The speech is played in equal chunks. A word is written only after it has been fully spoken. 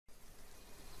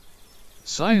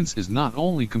Science is not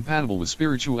only compatible with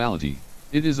spirituality,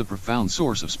 it is a profound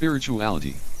source of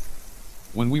spirituality.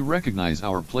 When we recognize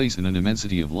our place in an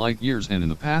immensity of light years and in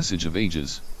the passage of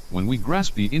ages, when we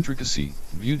grasp the intricacy,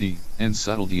 beauty, and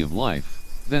subtlety of life,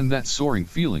 then that soaring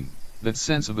feeling, that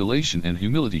sense of elation and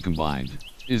humility combined,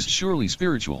 is surely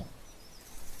spiritual.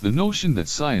 The notion that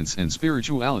science and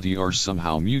spirituality are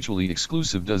somehow mutually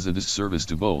exclusive does a disservice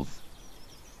to both.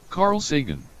 Carl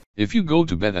Sagan: if you go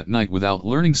to bed at night without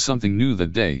learning something new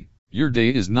that day, your day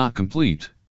is not complete.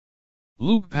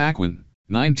 Luke Paquin,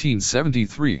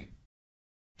 1973.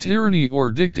 Tyranny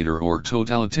or dictator or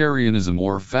totalitarianism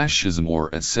or fascism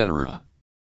or etc.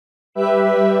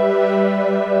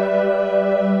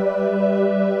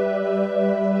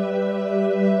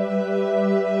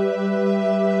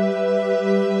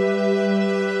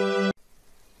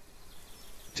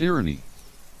 Tyranny.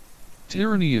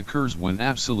 Tyranny occurs when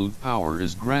absolute power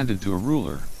is granted to a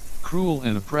ruler, cruel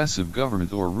and oppressive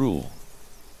government or rule.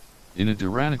 In a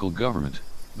tyrannical government,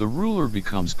 the ruler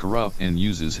becomes corrupt and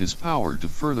uses his power to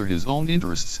further his own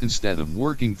interests instead of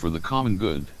working for the common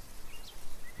good.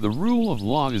 The rule of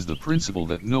law is the principle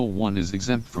that no one is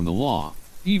exempt from the law,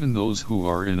 even those who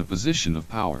are in a position of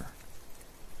power.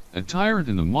 A tyrant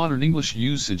in the modern English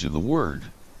usage of the word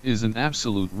is an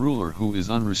absolute ruler who is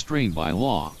unrestrained by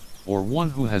law, or one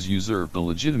who has usurped a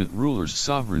legitimate ruler's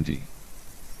sovereignty.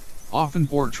 Often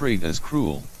portrayed as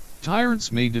cruel,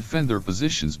 tyrants may defend their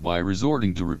positions by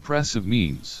resorting to repressive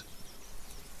means.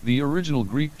 The original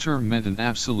Greek term meant an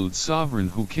absolute sovereign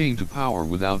who came to power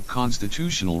without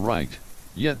constitutional right,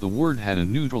 yet the word had a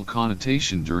neutral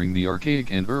connotation during the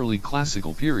Archaic and early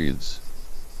Classical periods.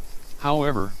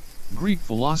 However, Greek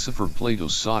philosopher Plato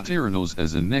saw tyrannos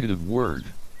as a negative word,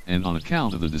 and on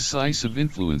account of the decisive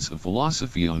influence of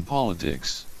philosophy on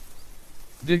politics.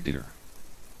 Dictator.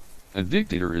 A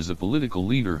dictator is a political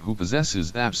leader who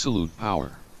possesses absolute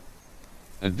power.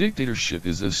 A dictatorship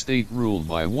is a state ruled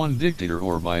by one dictator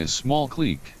or by a small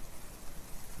clique.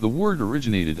 The word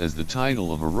originated as the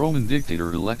title of a Roman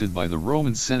dictator elected by the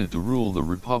Roman Senate to rule the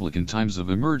republic in times of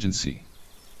emergency.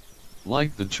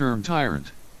 Like the term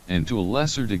tyrant, and to a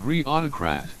lesser degree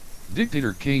autocrat,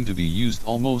 dictator came to be used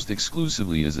almost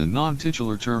exclusively as a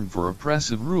non-titular term for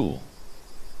oppressive rule.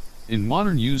 In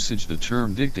modern usage, the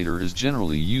term dictator is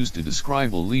generally used to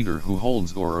describe a leader who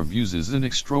holds or abuses an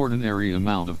extraordinary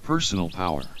amount of personal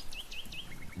power.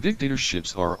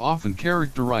 Dictatorships are often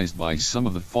characterized by some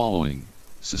of the following: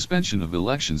 suspension of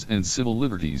elections and civil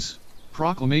liberties,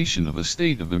 proclamation of a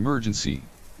state of emergency,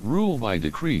 rule by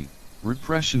decree,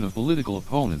 repression of political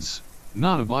opponents,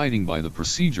 not abiding by the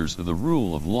procedures of the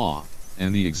rule of law,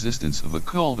 and the existence of a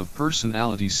cult of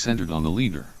personality centered on the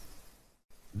leader.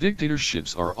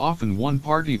 Dictatorships are often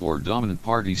one-party or dominant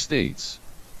party states.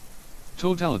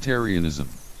 Totalitarianism.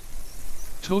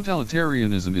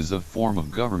 Totalitarianism is a form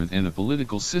of government and a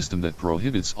political system that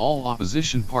prohibits all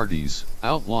opposition parties,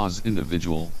 outlaws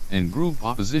individual and group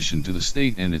opposition to the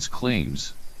state and its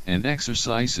claims, and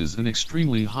exercises an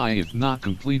extremely high if not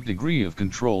complete degree of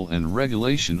control and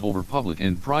regulation over public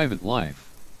and private life.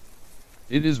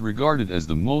 It is regarded as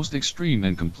the most extreme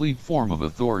and complete form of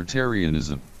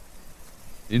authoritarianism.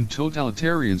 In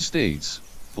totalitarian states,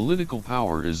 political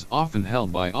power is often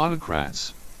held by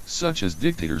autocrats, such as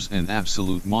dictators and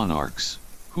absolute monarchs,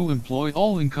 who employ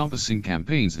all-encompassing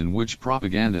campaigns in which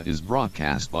propaganda is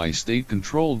broadcast by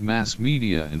state-controlled mass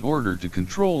media in order to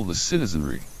control the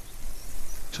citizenry.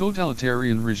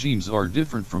 Totalitarian regimes are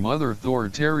different from other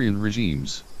authoritarian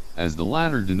regimes, as the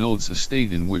latter denotes a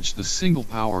state in which the single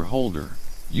power holder,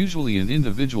 usually an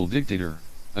individual dictator,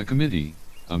 a committee,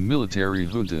 a military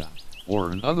junta,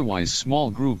 or an otherwise small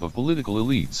group of political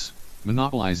elites,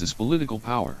 monopolizes political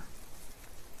power.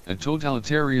 A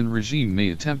totalitarian regime may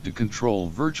attempt to control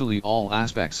virtually all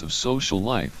aspects of social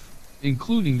life,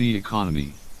 including the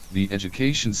economy, the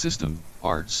education system,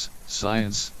 arts,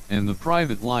 science, and the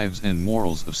private lives and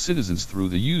morals of citizens through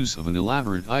the use of an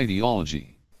elaborate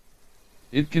ideology.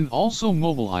 It can also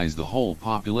mobilize the whole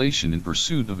population in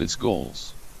pursuit of its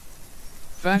goals.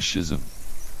 Fascism.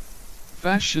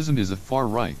 Fascism is a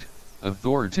far-right,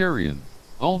 authoritarian,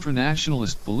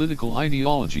 ultranationalist political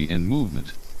ideology and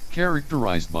movement,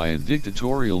 characterized by a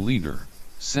dictatorial leader,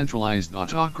 centralized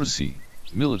autocracy,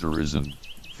 militarism,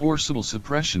 forcible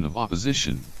suppression of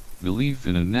opposition, belief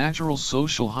in a natural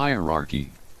social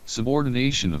hierarchy,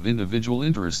 subordination of individual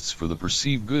interests for the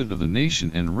perceived good of the nation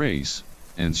and race,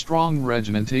 and strong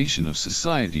regimentation of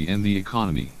society and the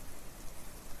economy.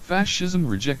 Fascism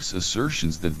rejects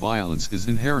assertions that violence is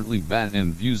inherently bad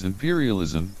and views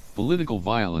imperialism, political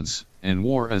violence, and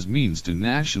war as means to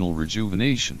national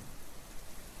rejuvenation.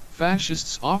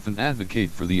 Fascists often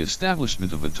advocate for the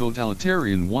establishment of a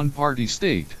totalitarian one-party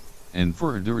state, and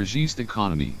for a dirigiste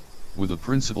economy, with a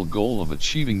principal goal of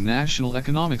achieving national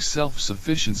economic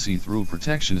self-sufficiency through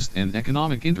protectionist and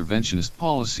economic interventionist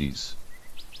policies.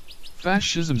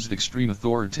 Fascism's extreme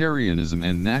authoritarianism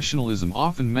and nationalism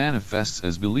often manifests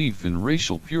as belief in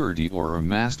racial purity or a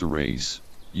master race,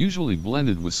 usually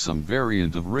blended with some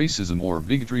variant of racism or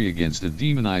bigotry against a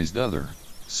demonized other,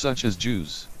 such as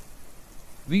Jews.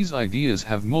 These ideas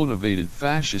have motivated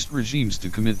fascist regimes to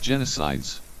commit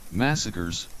genocides,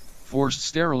 massacres,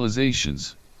 forced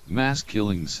sterilizations, mass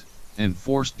killings, and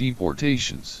forced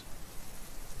deportations.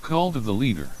 Cult of the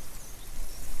leader.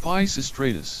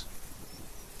 Pisistratus.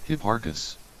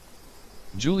 Hipparchus.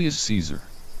 Julius Caesar.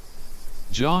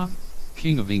 John,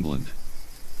 King of England.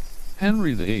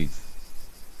 Henry VIII.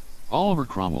 Oliver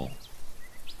Cromwell.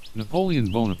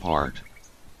 Napoleon Bonaparte.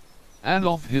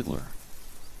 Adolf Hitler.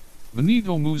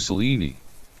 Benito Mussolini.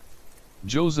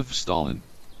 Joseph Stalin.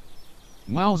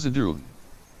 Mao Zedong.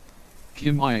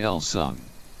 Kim Il-sung.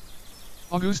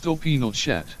 Augusto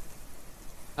Pinochet.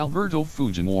 Alberto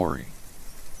Fujimori.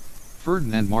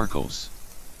 Ferdinand Marcos.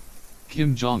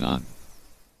 Kim Jong-un,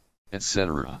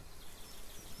 etc.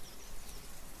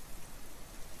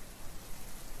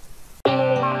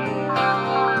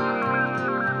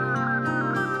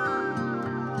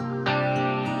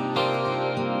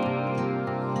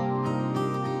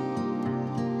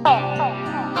 Oh.